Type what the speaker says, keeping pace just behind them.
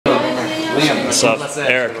What's up?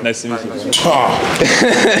 Eric, nice to meet you. Only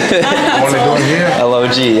doing here?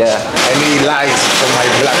 LOG, yeah. I need lights for my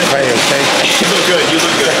black face, okay? You look good, you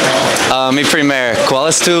look good. Mi primer, ¿cuál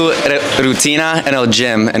es tu rutina en el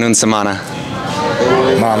gym en una semana?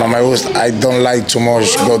 No me gusta. I don't like too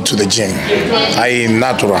much go to the gym. I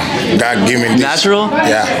natural. God give me this. Natural?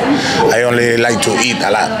 Yeah. I only like to eat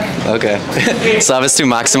a lot. Okay. ¿Sabes tu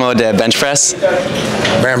máximo de bench press?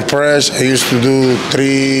 Bench press, I used to do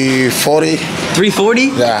 340. 340?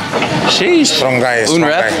 Yeah. Sheesh. Strong guy. Un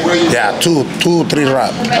rep? Guy. Yeah, two, 3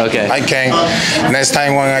 reps. Okay. I can. Next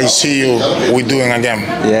time when I see you, we doing again.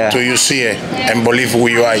 Yeah. Till you see it and believe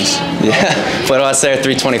with your eyes. Yeah. Puedo hacer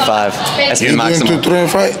 325. Es mi You doing máximo.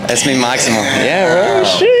 225? Es mi máximo. Yeah, bro.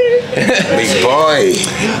 Shit. Big boy.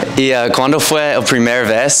 ¿Y cuándo fue la primera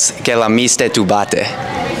vez que la miste tu bate?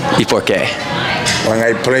 ¿Y por qué? When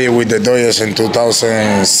I played with the Dodgers in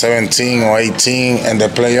 2017 or 18 in the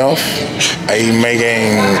playoff, I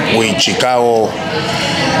making with Chicago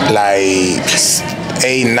like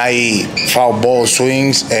 8-9 foul ball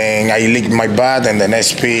swings, and I licked my bat, and the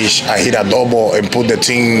next pitch I hit a double and put the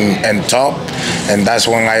team on top, and that's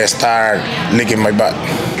when I start licking my bat.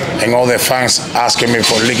 And all the fans asking me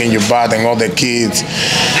for licking your bat, and all the kids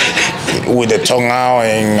with the tongue out,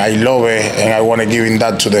 and I love it, and I want to give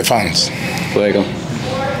that to the fans. Fuego.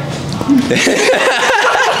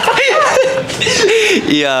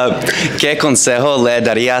 ¿Y qué consejo le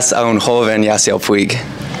darías a un joven Yasiel Puig?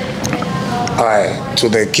 All right, to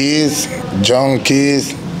the kids, young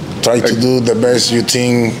kids, try to do the best you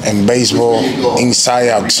think in baseball, inside,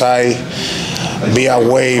 outside. Be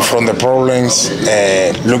away from the problems.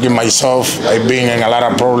 Look at myself, I've been in a lot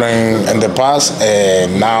of problems in the past,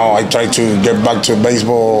 and now I try to get back to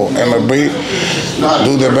baseball, MLB.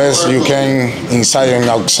 Do the best you can inside and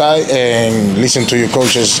outside, and listen to your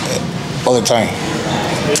coaches all the time.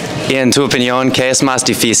 Y en tu opinión, ¿qué es más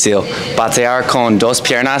difícil? ¿Batear con 2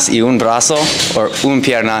 piernas y un brazo o una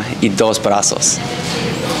pierna y 2 brazos?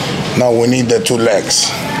 No, we need the 2 legs.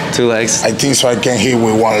 2 legs? I think so I can hit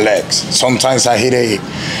with 1 leg. Sometimes I hit a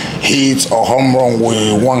hit or home run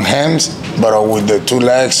with 1 hand, but with the 2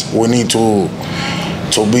 legs, we need to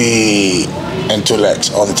be in 2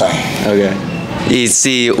 legs all the time. Okay. Y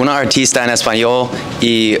si una artista en español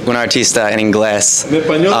y una artista en inglés En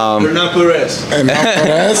español, Hernán Pérez.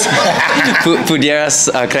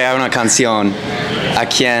 pudieras crear una canción, ¿a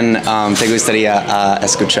quién te gustaría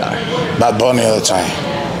escuchar? Bad Bunny all the time.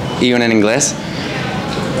 ¿Y una en inglés?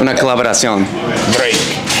 Una colaboración. Drake.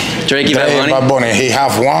 Drake y Bad Drake and Bunny? Bad Bunny. He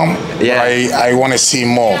have one, Yeah. but I want to see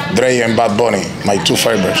more. Drake and Bad Bunny, my 2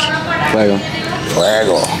 favorites. Fuego.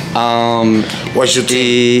 Fuego. What's your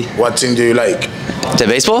team? What team do you like? ¿De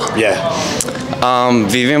béisbol? Yeah.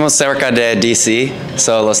 Vivimos cerca de DC,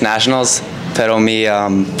 so los Nationals, pero mi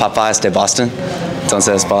papá es de Boston,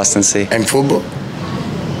 entonces Boston sí. And football?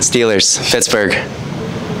 Steelers, Pittsburgh.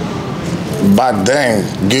 Back then,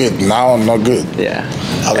 good. Now, not good. Yeah,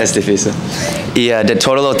 es difícil. Y de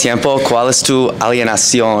todo el tiempo, ¿cuál es tu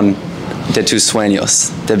alienación de tus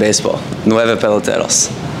sueños de béisbol? 9 peloteros.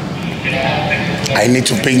 I need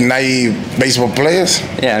to pick 9 baseball players.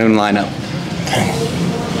 Yeah, en un lineup.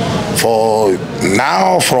 For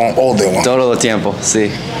now, from all the ones. Todo el tiempo, sí.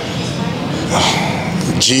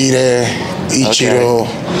 Jeter, Ichiro,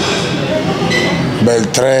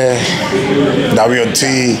 Beltré,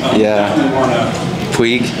 WT. Yeah.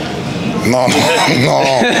 Puig. No,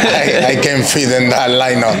 I can't fit in that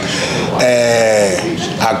lineup.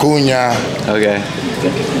 Acuna. Okay.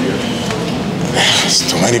 It's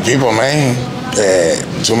too many people, man.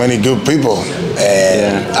 Too many good people.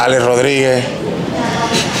 Yeah. Alex Rodriguez,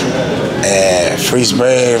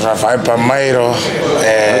 Frisbee, Rafael Palmeiro,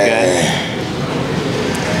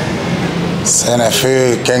 center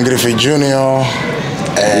field, Ken Griffey Jr.,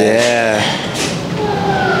 Yeah.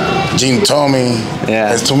 Jim Tomey. Yeah.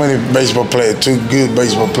 There's too many baseball players, 2 good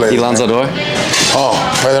baseball players. Y lanzador? Oh,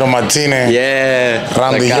 Pedro Martinez, Yeah.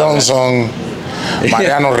 Randy Like, Johnson,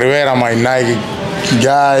 Mariano Rivera, my Nike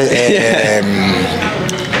guy.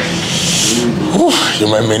 You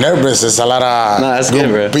made me nervous. There's a lot of No, that's good,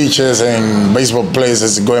 bro. pitchers and baseball players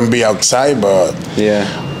that's going to be outside, but Yeah.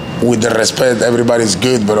 with the respect, everybody's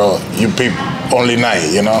good, but you pick only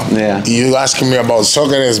 9, you know? Yeah. You asking me about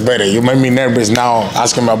soccer is better. You made me nervous now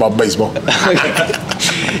asking me about baseball.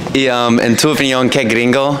 Y en tu opinión, ¿qué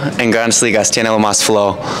gringo en Grandes Ligas tiene lo más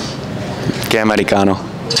flow que americano?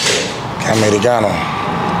 Americano.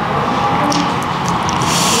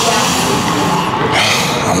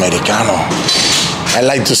 I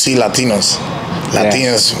like to see Latinos.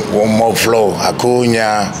 Latinos with more flow.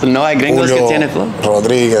 Acuña. No hay gringos Julio que tienen flow.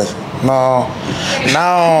 Rodríguez. No.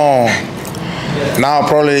 Now Now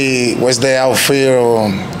probably was the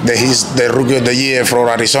outfield that he's the rookie of the year for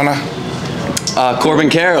Arizona. Corbin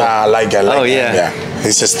Carroll. I like it. Oh, yeah. Yeah.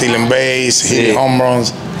 He's stealing base, hitting home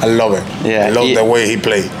runs. I love it. Yeah. I love the way he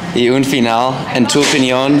played. Y un final, en tu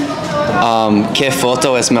opinión, ¿qué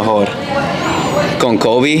foto es mejor? ¿Con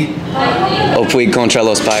Kobe o Puig contra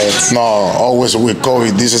los Pirates? No, always with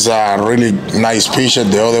Kobe. This is a really nice picture.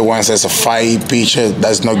 The other ones is a fight picture.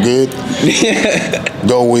 That's not good.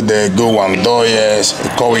 Go with the good one. Dodgers,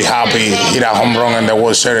 Kobe happy, hit a home run in the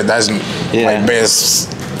World Series. That's my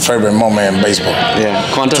best favorite moment in baseball. Yeah.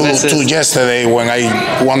 To yesterday when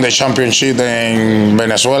I won the championship in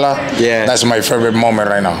Venezuela. Yeah. That's my favorite moment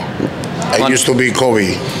right now. I used to be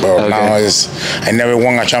Kobe, but now I never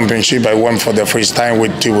won a championship. I went for the first time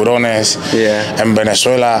with Tiburones in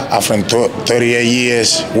Venezuela. After 38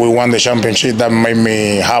 years, we won the championship. That made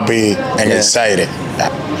me happy and excited.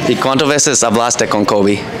 ¿Y cuántas veces hablaste con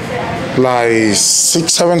Kobe? Like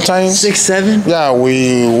 6, 7 times. 6, 7? Yeah,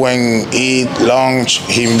 we went eat lunch.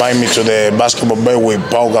 He invited me to the basketball bed with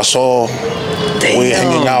Paul Gasol. Damn. We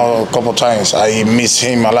hanging out a couple times. I miss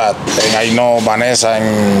him a lot, and I know Vanessa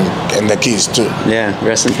and the kids too. Yeah,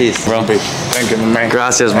 rest in peace, bro. Thank you, man.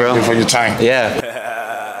 Gracias, bro. Thank you for your time. Yeah.